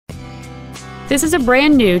This is a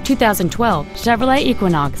brand new 2012 Chevrolet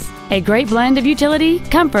Equinox, a great blend of utility,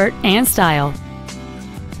 comfort, and style.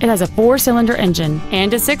 It has a 4-cylinder engine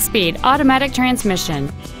and a 6-speed automatic transmission.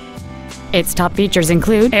 Its top features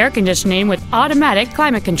include air conditioning with automatic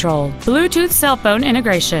climate control, Bluetooth cell phone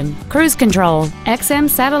integration, cruise control, XM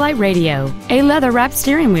satellite radio, a leather-wrapped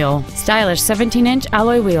steering wheel, stylish 17-inch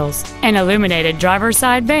alloy wheels, an illuminated driver's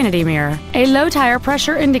side vanity mirror, a low tire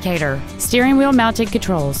pressure indicator, steering wheel mounted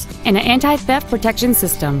controls, and an anti-theft protection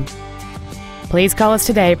system. Please call us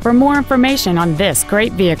today for more information on this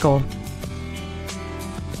great vehicle.